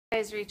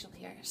Guys, Rachel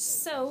here.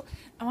 So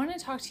I want to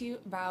talk to you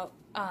about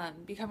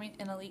becoming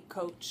an elite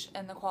coach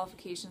and the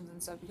qualifications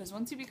and stuff, because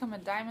once you become a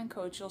diamond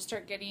coach, you'll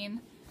start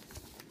getting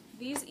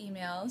these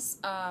emails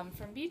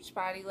from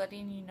Beachbody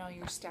letting you know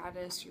your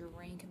status, your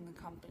rank in the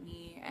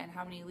company, and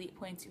how many elite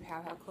points you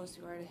have, how close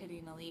you are to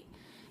hitting elite.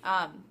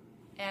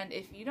 And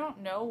if you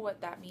don't know what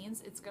that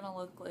means, it's going to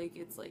look like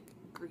it's like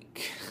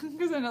Greek.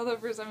 Because I know the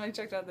first time I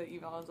checked out the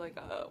email, I was like,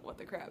 what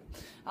the crap?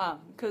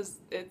 Because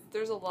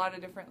there's a lot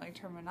of different like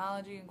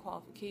terminology and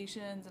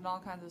qualifications and all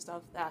kinds of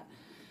stuff that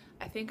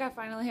I think I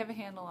finally have a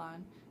handle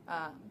on.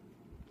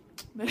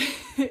 But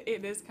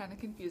it is kind of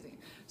confusing.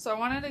 So I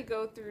wanted to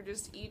go through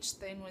just each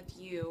thing with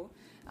you.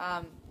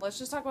 Let's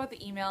just talk about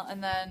the email,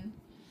 and then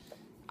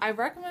I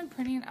recommend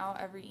printing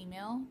out every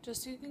email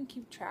just so you can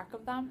keep track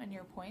of them and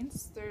your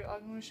points.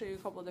 I'm going to show you a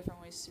couple of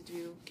different ways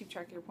to keep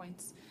track of your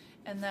points.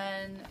 And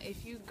then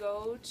if you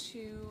go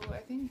to, I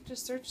think,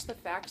 just search the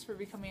facts for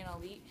becoming an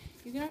elite,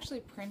 you can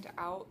actually print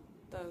out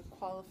the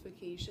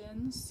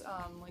qualifications,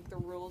 like the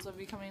rules of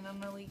becoming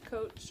an elite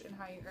coach and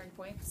how you earn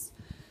points.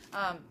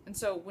 And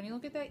so when you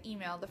look at that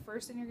email, the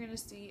first thing you're going to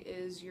see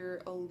is your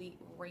elite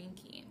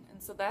ranking.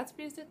 And so that's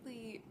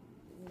basically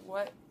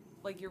what,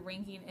 like, your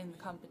ranking in the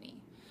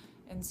company.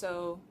 And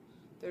so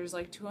there's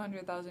like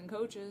 200,000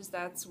 coaches,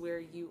 that's where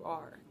you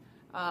are.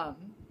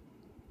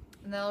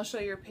 And then it'll show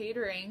your paid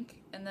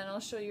rank, and then it'll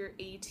show your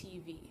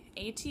ATV.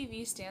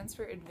 ATV stands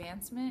for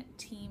Advancement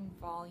Team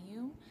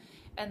Volume,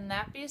 and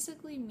that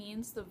basically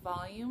means the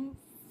volume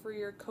for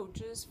your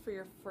coaches for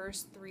your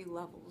first 3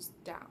 levels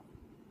down.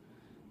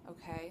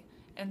 Okay?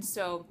 And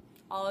so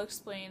I'll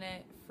explain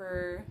it.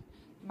 For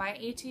my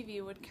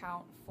ATV would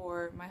count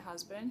for my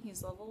husband,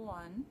 he's level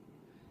 1,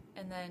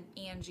 and then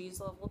Angie's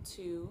level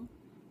 2,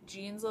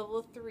 Jean's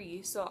level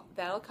 3, so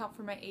that'll count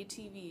for my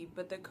ATV,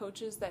 but the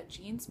coaches that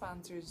Jean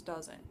sponsors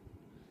doesn't.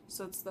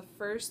 So it's the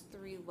first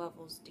 3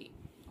 levels deep,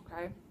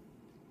 okay?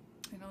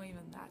 I know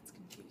even that's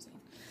confusing.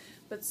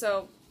 But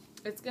so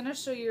it's going to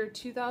show your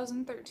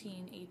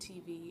 2013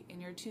 ATV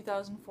and your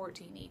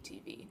 2014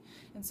 ATV.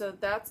 And so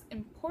that's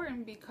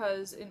important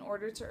because in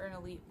order to earn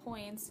elite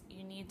points,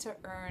 you need to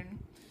earn,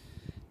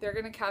 they're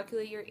going to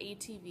calculate your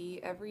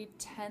ATV every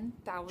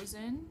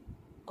 10,000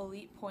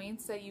 elite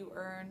points that you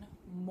earn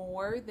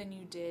more than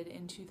you did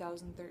in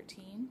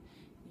 2013.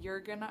 You're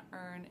going to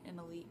earn an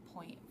elite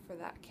point for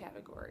that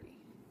category.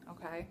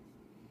 Okay?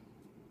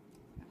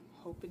 I'm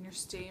hoping you're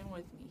staying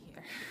with me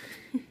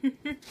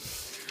here.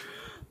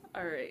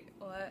 Alright,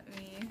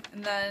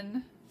 and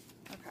then,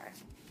 okay.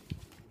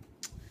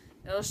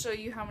 It'll show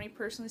you how many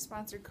personally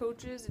sponsored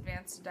coaches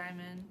advanced to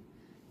Diamond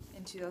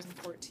in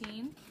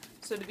 2014.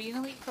 So to be an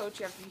elite coach,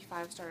 you have to be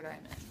 5-star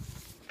Diamond.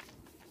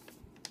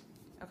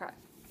 Okay.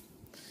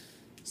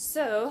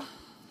 So,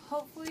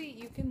 hopefully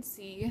you can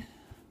see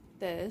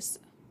this.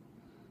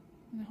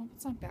 I hope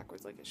it's not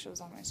backwards like it shows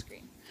on my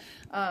screen.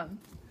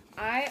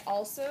 I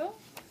also,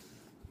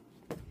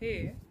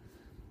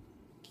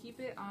 keep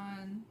it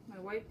on my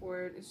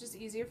whiteboard. It's just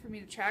easier for me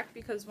to track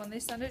because when they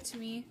send this to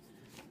me,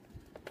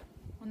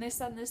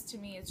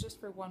 it's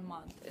just for 1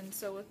 month. And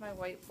so with my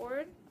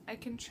whiteboard, I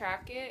can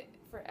track it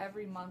for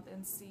every month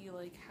and see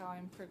like how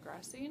I'm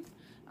progressing.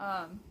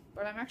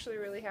 But I'm actually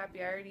really happy.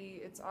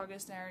 It's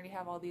August and I already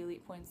have all the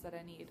elite points that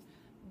I need.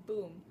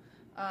 Boom.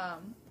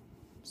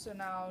 So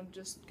now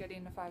just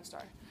getting a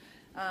 5-star,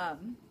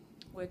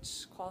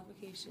 which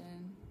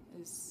qualification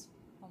is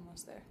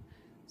almost there.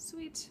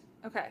 Sweet.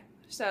 Okay,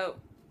 so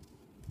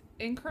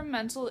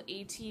incremental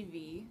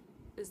ATV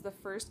is the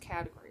first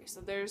category. So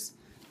there's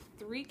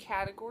 3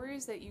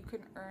 categories that you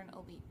can earn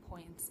elite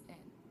points in.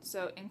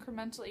 So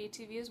incremental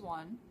ATV is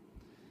 1,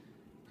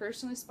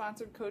 personally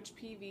sponsored coach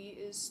PV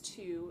is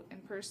 2,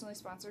 and personally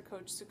sponsored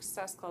coach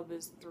Success Club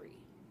is 3.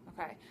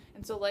 Okay,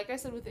 and so like I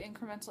said with the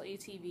incremental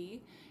ATV,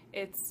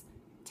 it's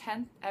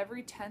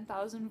every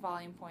 10,000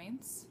 volume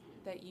points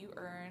that you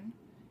earn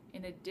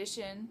in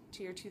addition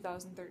to your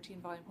 2013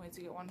 volume points,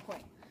 you get 1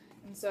 point.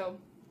 And so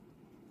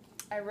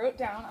I wrote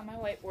down on my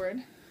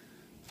whiteboard,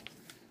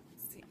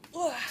 let's see,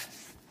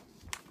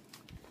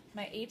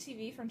 my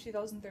ATV from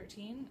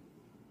 2013,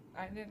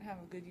 I didn't have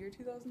a good year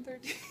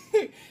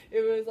 2013.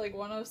 It was like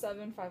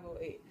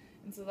 107,508.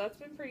 And so that's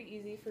been pretty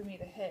easy for me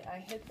to hit. I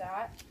hit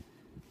that.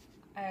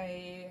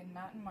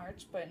 Not in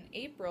March, but in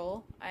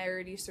April, I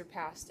already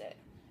surpassed it.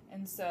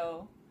 And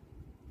so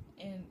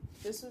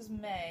this was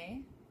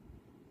May,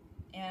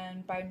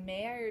 and by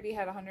May I already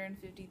had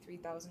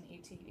 153,000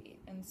 ATV.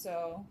 And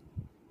so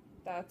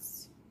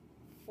that's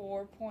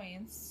 4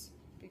 points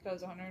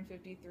because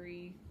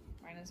 153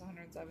 minus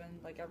 107,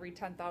 like every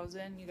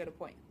 10,000 you get a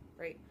point,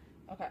 right?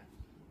 Okay,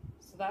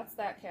 so that's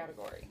that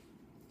category.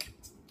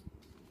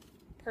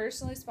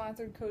 Personally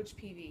sponsored coach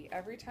PV.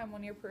 Every time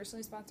one of your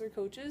personally sponsored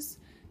coaches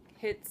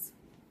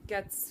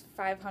gets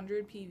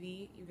 500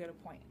 PV, you get a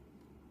point.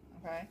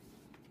 Okay?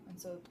 And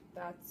so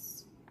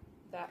that's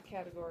that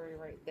category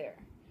right there.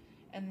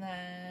 And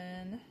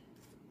then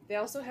they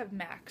also have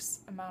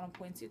max amount of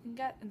points you can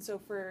get. And so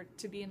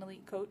to be an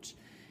elite coach,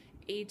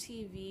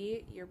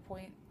 ATV, you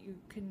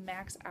can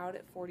max out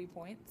at 40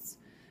 points.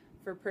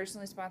 For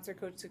personally sponsored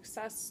coach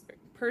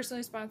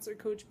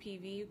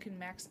PV, you can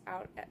max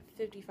out at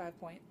 55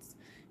 points.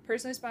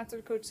 Personally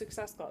sponsored coach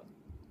success club.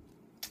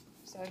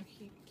 So I'm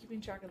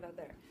keeping track of that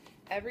there.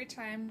 Every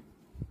time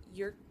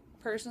your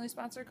personally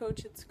sponsored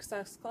coach hits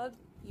success club,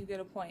 you get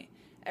a point.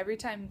 Every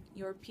time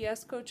your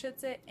PS coach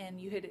hits it and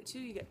you hit it too,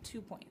 you get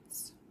 2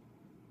 points.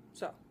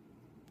 So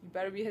you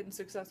better be hitting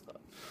success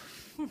club.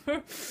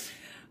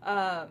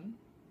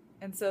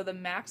 And so the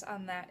max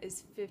on that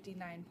is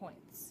 59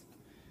 points.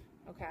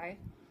 Okay.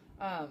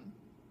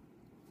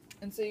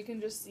 And so you can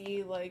just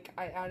see, like,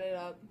 I added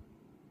up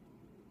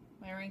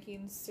my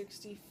rankings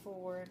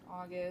 64 in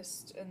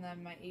August, and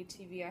then my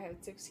ATV, I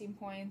had 16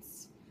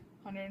 points,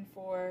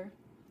 104,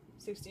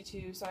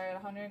 62, so I had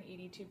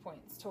 182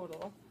 points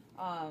total.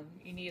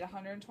 You need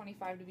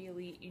 125 to be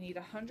elite, you need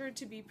 100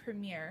 to be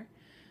premier,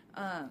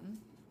 and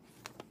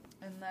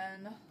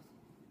then,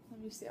 let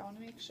me see, I want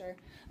to make sure.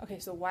 Okay,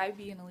 so why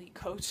be an elite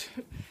coach?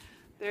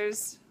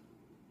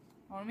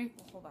 Let me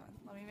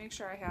make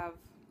sure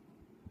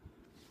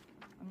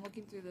I'm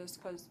looking through this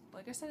because,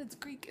 like I said, it's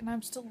Greek and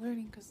I'm still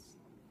learning because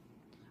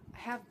I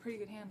have a pretty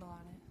good handle on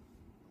it.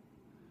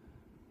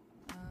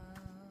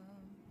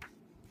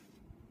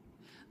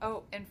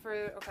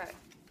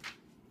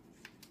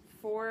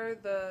 For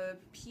the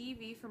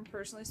PV from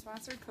personally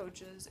sponsored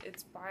coaches,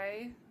 it's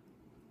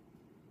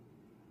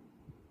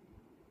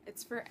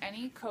for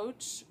any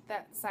coach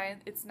that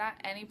signed. It's not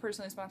any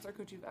personally sponsored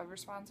coach you've ever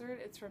sponsored.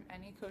 It's from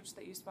any coach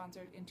that you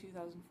sponsored in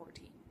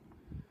 2014.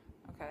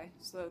 Okay,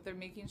 so they're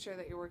making sure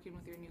that you're working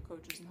with your new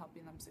coaches and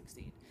helping them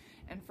succeed.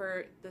 And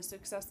for the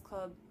Success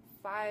Club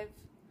 5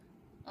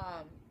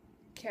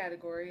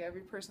 category,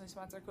 every personally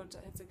sponsored coach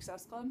that hits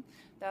Success Club,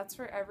 that's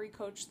for every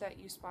coach that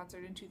you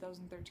sponsored in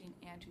 2013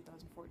 and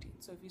 2014.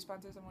 So if you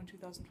sponsor someone in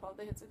 2012,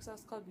 they hit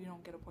Success Club, you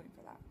don't get a point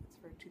for that. It's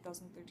for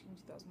 2013,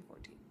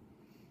 2014.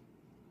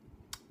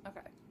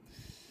 Okay.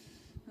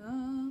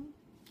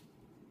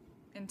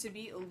 And to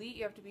be elite,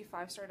 you have to be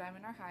 5-star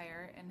diamond or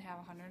higher and have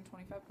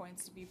 125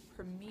 points. To be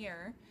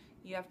premier,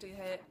 you have to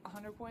hit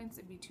 100 points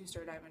and be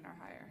 2-star diamond or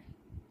higher.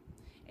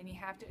 And you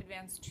have to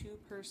advance 2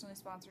 personally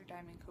sponsored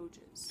diamond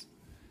coaches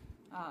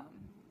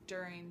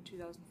during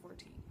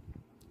 2014.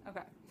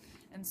 Okay.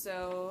 And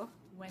so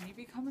when you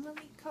become an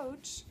elite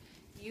coach,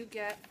 you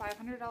get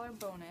 $500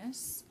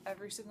 bonus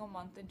every single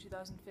month in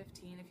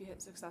 2015 if you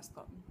hit Success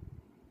Club.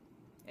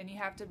 And you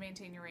have to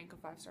maintain your rank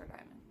of 5-star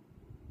diamond.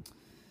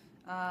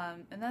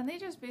 And then they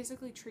just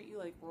basically treat you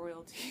like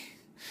royalty.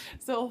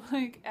 So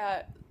like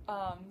at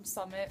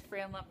Summit,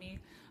 Fran let me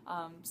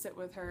sit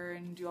with her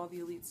and do all the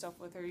elite stuff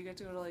with her. You get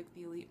to go to like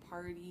the elite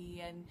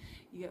party and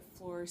you get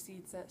floor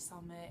seats at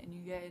Summit and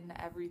you get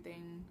into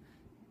everything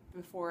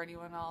before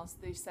anyone else.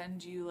 They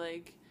send you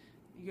like,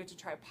 you get to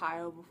try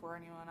Pio before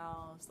anyone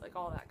else, like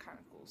all that kind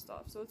of cool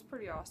stuff. So it's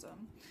pretty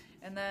awesome.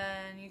 And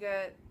then you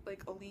get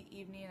like elite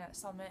evening at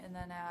Summit, and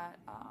then at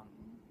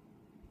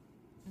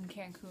in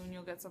Cancun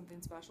you'll get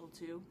something special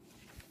too.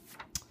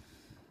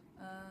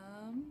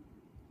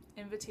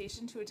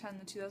 Invitation to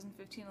attend the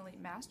 2015 Elite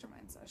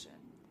Mastermind session.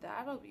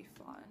 That'll be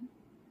fun.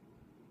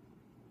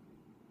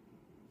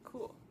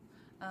 Cool.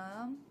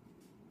 I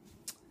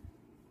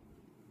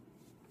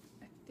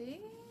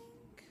think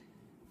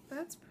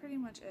that's pretty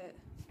much it.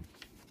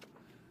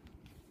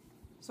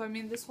 So I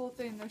mean, this whole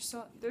thing,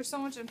 there's so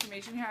much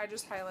information here. I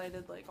just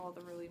highlighted like all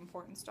the really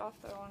important stuff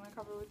that I want to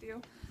cover with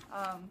you.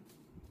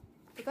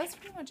 But that's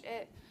pretty much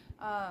it.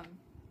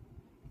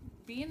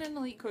 Being an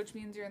elite coach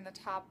means you're in the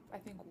top, I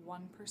think,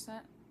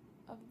 1%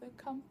 of the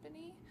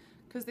company,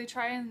 because they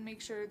try and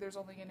make sure there's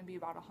only going to be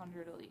about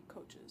 100 elite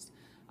coaches.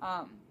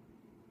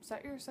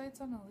 Set your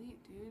sights on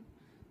elite, dude.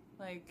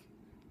 Like,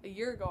 a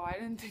year ago, I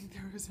didn't think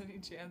there was any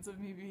chance of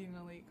me being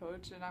an elite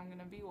coach, and I'm going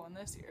to be one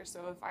this year.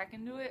 So if I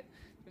can do it,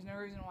 there's no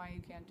reason why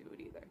you can't do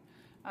it either.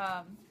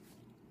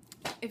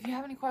 If you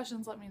have any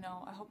questions, let me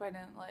know. I hope I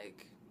didn't,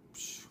 like,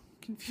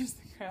 confuse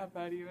the crap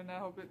out of you, and I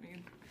hope it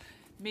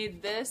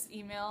made this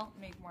email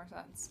make more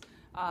sense.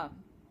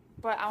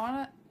 But I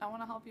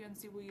wanna help you and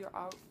see where you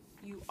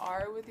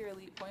are with your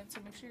elite points,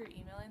 so make sure you're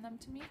emailing them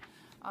to me.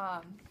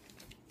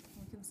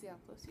 You can see how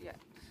close you get.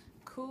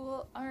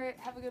 Cool. All right,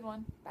 have a good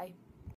one. Bye.